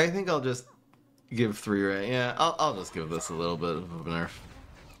give 3 right. Yeah, I'll just give this a little bit of a nerf.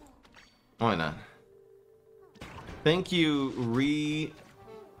 Why not? Thank you,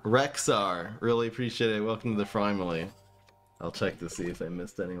 Rexar. Really appreciate it. Welcome to the family. I'll check to see if I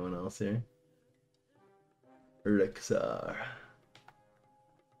missed anyone else here. Rexar.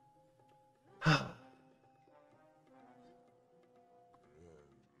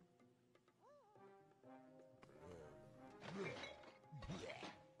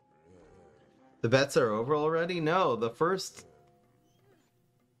 The bets are over already? No, the first...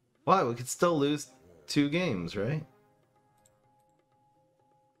 Why? We could still lose 2 games, right?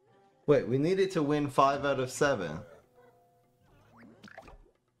 Wait, we needed to win 5 out of 7.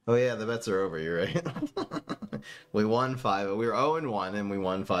 Oh yeah, the bets are over, you're right. We won 5. We were 0-1 and we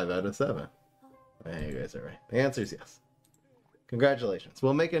won 5 out of 7. Yeah, you guys are right. The answer is yes. Congratulations.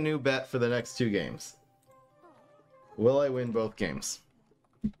 We'll make a new bet for the next 2 games. Will I win both games?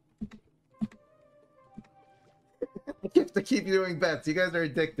 I have to keep doing bets. You guys are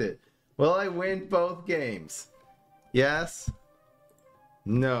addicted. Will I win both games? Yes?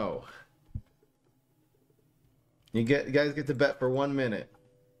 No. You guys get to bet for 1 minute.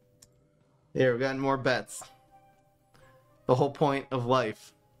 Here, we've gotten more bets. The whole point of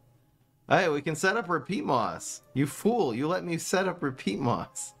life. Hey, we can set up Repeat Moss. You fool, you let me set up Repeat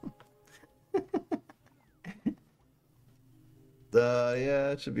Moss.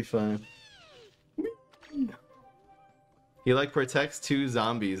 Yeah, it should be fine. He like protects 2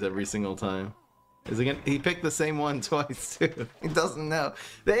 zombies every single time. He picked the same one twice too. He doesn't know.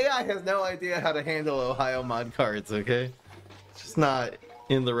 The AI has no idea how to handle Ohio Mod cards, okay? It's just not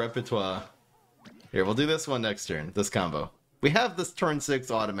in the repertoire. Here, we'll do this one next turn, this combo. We have this turn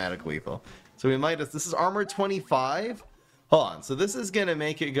 6 automatic lethal. So we might this is armor 25? Hold on, so this is gonna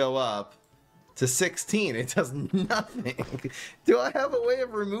make it go up to 16. It does nothing. Do I have a way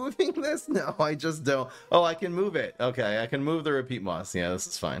of removing this? No, I just don't. Oh, I can move it. Okay, I can move the Repeat Moss. Yeah, this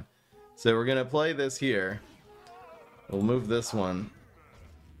is fine. So we're gonna play this here. We'll move this one.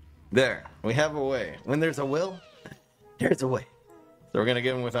 There, we have a way. When there's a will, there's a way. So we're gonna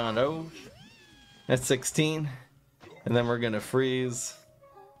give him without O. That's 16. And then we're gonna freeze.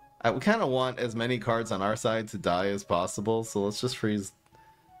 We kind of want as many cards on our side to die as possible, so let's just freeze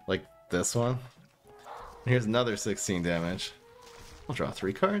like this one. Here's another 16 damage. We'll draw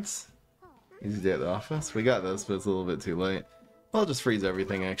 3 cards. Easy day at the office. We got this, but it's a little bit too late. I'll just freeze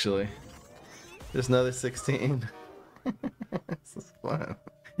everything, actually. There's another 16. This is fun.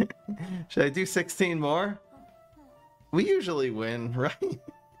 Should I do 16 more? We usually win, right?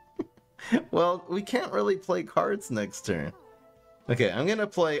 Well, we can't really play cards next turn. Okay, I'm gonna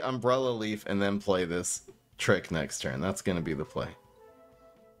play Umbrella Leaf and then play this trick next turn. That's gonna be the play.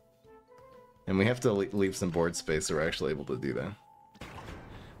 And we have to leave some board space so we're actually able to do that.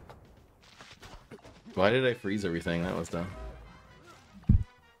 Why did I freeze everything? That was dumb.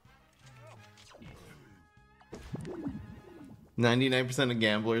 "99% of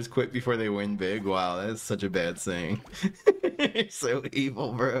gamblers quit before they win big." Wow, that is such a bad saying. You're so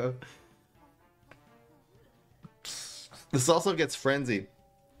evil, bro. This also gets Frenzy.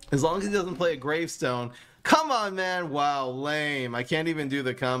 As long as he doesn't play a Gravestone. Come on, man. Wow, lame. I can't even do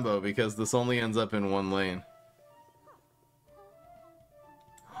the combo because this only ends up in 1 lane.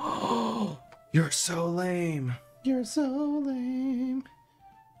 Oh, you're so lame. You're so lame.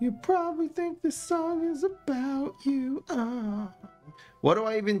 You probably think this song is about you. What do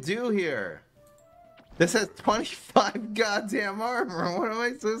I even do here? This has 25 goddamn armor. What am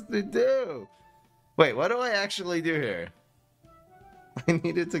I supposed to do? Wait, what do I actually do here? I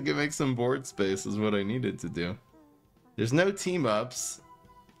needed to make some board space is what I needed to do. There's no team-ups.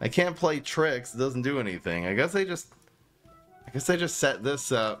 I can't play tricks. It doesn't do anything. I guess I just set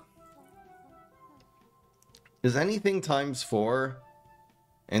this up. Does anything times 4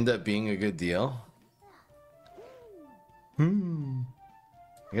 end up being a good deal? I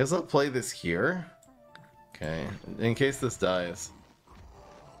guess I'll play this here. Okay, in case this dies.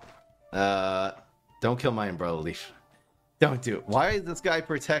 Don't kill my Umbrella Leaf. Don't do it. Why is this guy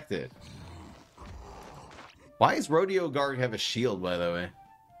protected? Why does Rodeo Guard have a shield, by the way?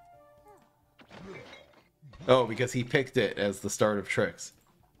 Oh, because he picked it as the start of tricks.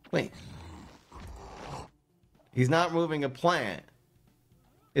 Wait. He's not moving a plant.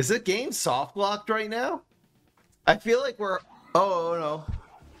 Is the game soft locked right now? I feel like we're... Oh, no.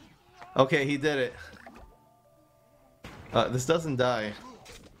 Okay, he did it. This doesn't die.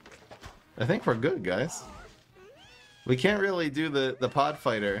 I think we're good, guys. We can't really do the pod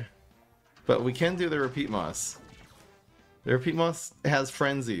fighter, but we can do the repeat moss. The repeat moss has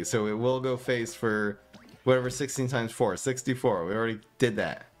frenzy, so it will go face for whatever 16 times 4, 64. We already did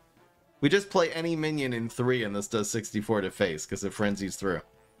that. We just play any minion in 3 and this does 64 to face because it frenzies through.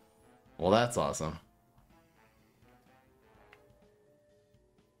 Well, that's awesome.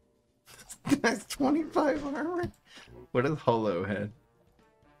 That's 25 armor? What is Holo head?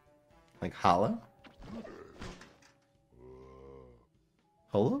 Like hollow?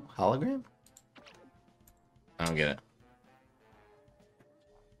 Holo? Hologram? I don't get it.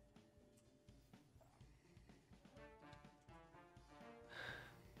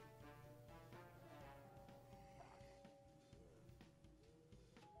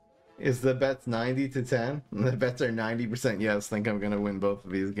 Is the bets 90 to 10? The bets are 90% yes. Think I'm gonna win both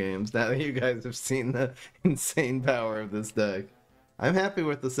of these games. Now that you guys have seen the insane power of this deck. I'm happy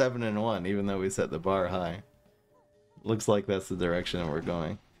with the 7-1, even though we set the bar high. Looks like that's the direction we're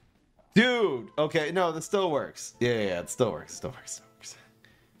going. Dude! Okay, no, this still works. Yeah, it still works. Still works.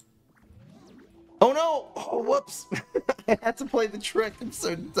 Oh no! Oh, whoops! I had to play the trick. I'm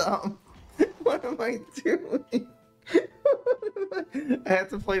so dumb. What am I doing? I had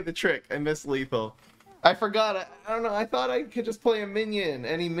to play the trick. I missed lethal. I forgot. I don't know. I thought I could just play a minion.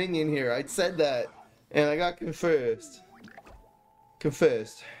 Any minion here. I said that. And I got confused.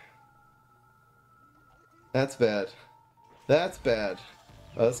 That's bad. That's bad.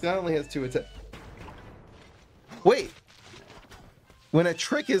 Oh, this guy only has 2 attacks. Wait. When a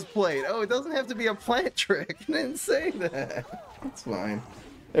trick is played. Oh, it doesn't have to be a plant trick. I didn't say that. It's fine.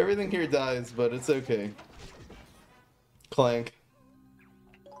 Everything here dies, but it's okay. Clank.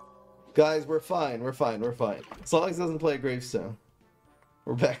 Guys, we're fine. We're fine. As long as he doesn't play a gravestone.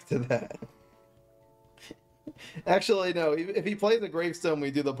 We're back to that. Actually, no. If he plays a gravestone,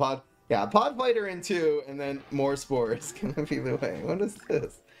 we do the pod... Yeah, pod fighter in 2, and then more spores. Gonna be the way. What is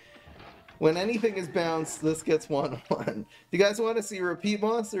this? When anything is bounced, this gets 1-1. Do you guys want to see repeat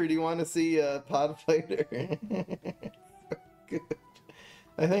moss, or do you want to see pod fighter? Good.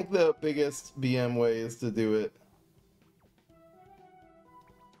 I think the biggest BM way is to do it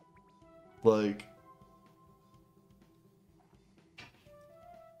like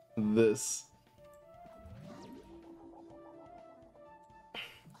this.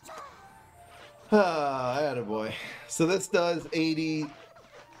 Attaboy. So this does 80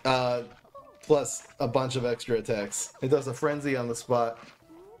 plus a bunch of extra attacks. It does a frenzy on the spot.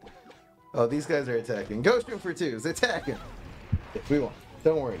 Oh, these guys are attacking. Ghost Room for 2s, attacking. We won.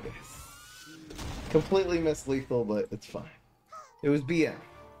 Don't worry, guys. Completely missed lethal, but it's fine. It was BM.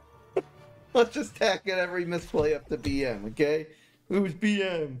 Let's just tack at every misplay up to BM, okay? It was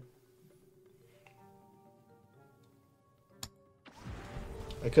BM.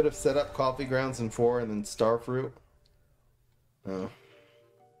 I could have set up Coffee Grounds in 4 and then Starfruit. Oh.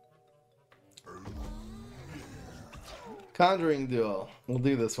 Conjuring Duel. We'll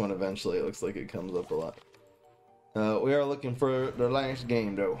do this one eventually. It looks like it comes up a lot. We are looking for the last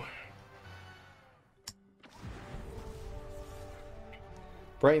game, though.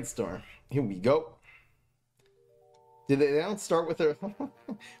 Brainstorm. Here we go. They don't start with their...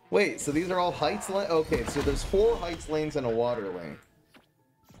 Wait, so these are all heights lane? Okay, so there's 4 heights lanes and a water lane.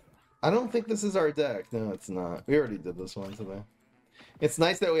 I don't think this is our deck. No, it's not. We already did this one today. It's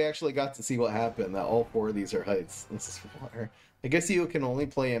nice that we actually got to see what happened, that all 4 of these are heights. This is water. I guess you can only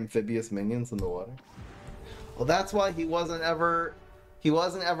play amphibious minions in the water. Well, that's why he wasn't ever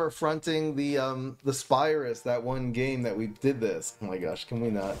fronting the Spyrus that one game that we did this. Oh my gosh, can we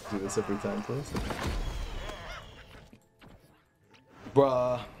not do this every time, please?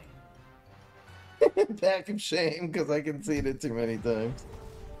 Bruh. Pack of shame, because I conceded too many times.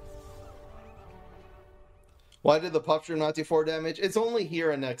 Why did the pup shroom not do 4 damage? It's only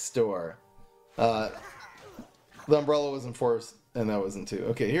here and next door. The umbrella was in 4, and that was in 2.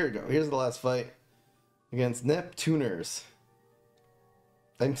 Okay, here we go. Here's the last fight against Neptuners.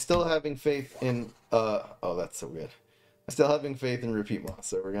 I'm still having faith in, oh, that's so good. I'm still having faith in Repeat Moss,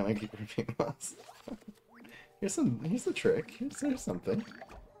 so we're gonna keep Repeat Moss. Here's the trick. Here's something.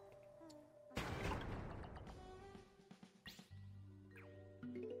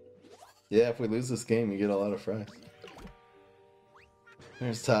 Yeah, if we lose this game, you get a lot of fries.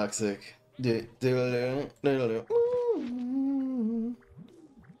 There's Toxic.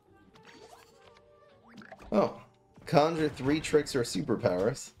 Oh. Conjure 3 tricks or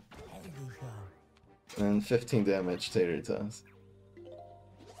superpowers. And 15 damage, Tater Tots.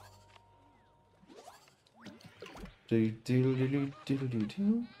 When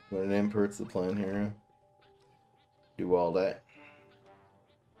an imp hurts the plant hero. Do all that.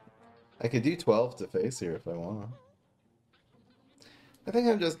 I could do 12 to face here if I want. I think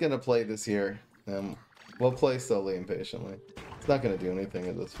I'm just gonna play this here. We'll play slowly and patiently. It's not gonna do anything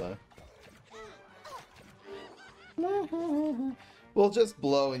at this 5. We'll just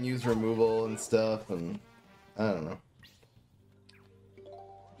blow and use removal and stuff, and I don't know.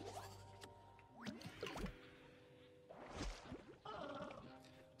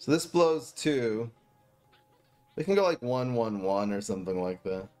 So this blows 2. We can go like 1-1-1 or something like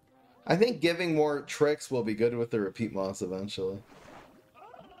that. I think giving more tricks will be good with the Repeat Moss eventually.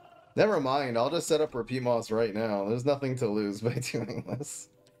 Never mind, I'll just set up Repeat Moss right now. There's nothing to lose by doing this.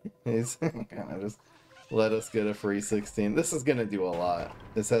 He's gonna just let us get a free 16. This is gonna do a lot.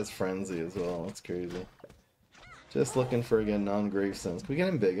 This has Frenzy as well, that's crazy. Just looking for, again, non-grave sense. Can we get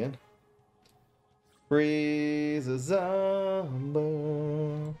him big in? Freeze a Zombo.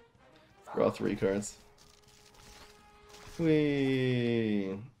 Draw 3 cards.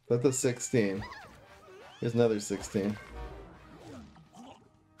 Whee! That's a 16. Here's another 16.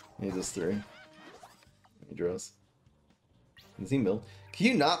 He just 3. He draws. Is he milled? Can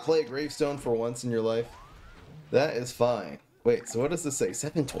you not play a Gravestone for once in your life? That is fine. Wait, so what does this say?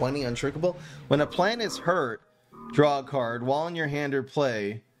 720 untrickable? When a plant is hurt, draw a card. While in your hand or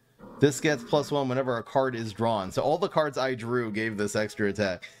play, this gets +1 whenever a card is drawn. So all the cards I drew gave this extra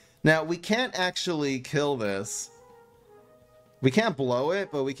attack. Now, we can't actually kill this. We can't blow it,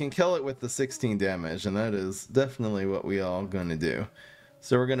 but we can kill it with the 16 damage, and that is definitely what we all gonna do.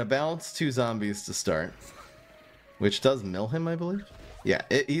 So we're gonna bounce 2 zombies to start, which does mill him, I believe? Yeah,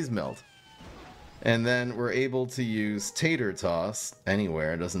 he's milled. And then we're able to use Tater Toss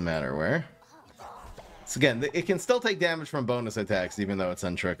anywhere, doesn't matter where. So again, it can still take damage from bonus attacks, even though it's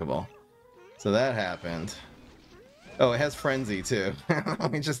untrickable. So that happened. Oh, it has Frenzy, too.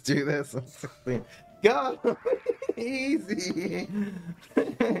 Let me just do this. God! Easy!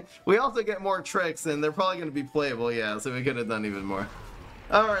 We also get more tricks, and they're probably going to be playable, yeah, so we could have done even more.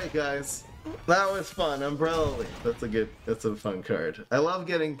 Alright, guys. That was fun. Umbrella Leaf. That's a fun card. I love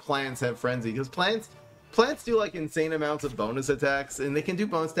getting plants have Frenzy, because plants do like insane amounts of bonus attacks, and they can do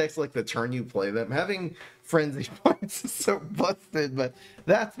bonus attacks like the turn you play them. Having Frenzy points is so busted, but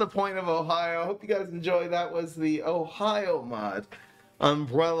that's the point of Ohio. I hope you guys enjoyed. That was the Ohio mod.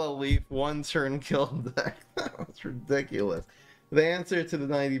 Umbrella Leaf, 1-turn kill deck. That was ridiculous. The answer to the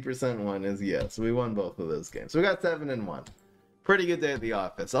 90% one is yes. We won both of those games. So we got 7-1. Pretty good day at the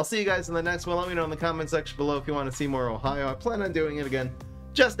office. I'll see you guys in the next one. Let me know in the comment section below if you want to see more Ohio. I plan on doing it again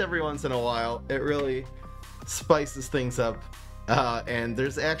just every once in a while. It really spices things up. And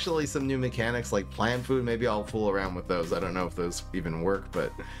there's actually some new mechanics like plant food. Maybe I'll fool around with those. I don't know if those even work,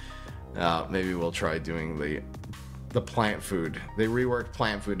 but maybe we'll try doing the plant food. They reworked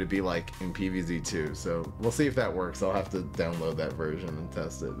plant food to be like in PvZ2, so we'll see if that works. I'll have to download that version and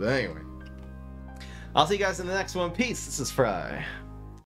test it. But anyway, I'll see you guys in the next one. Peace. This is Fry.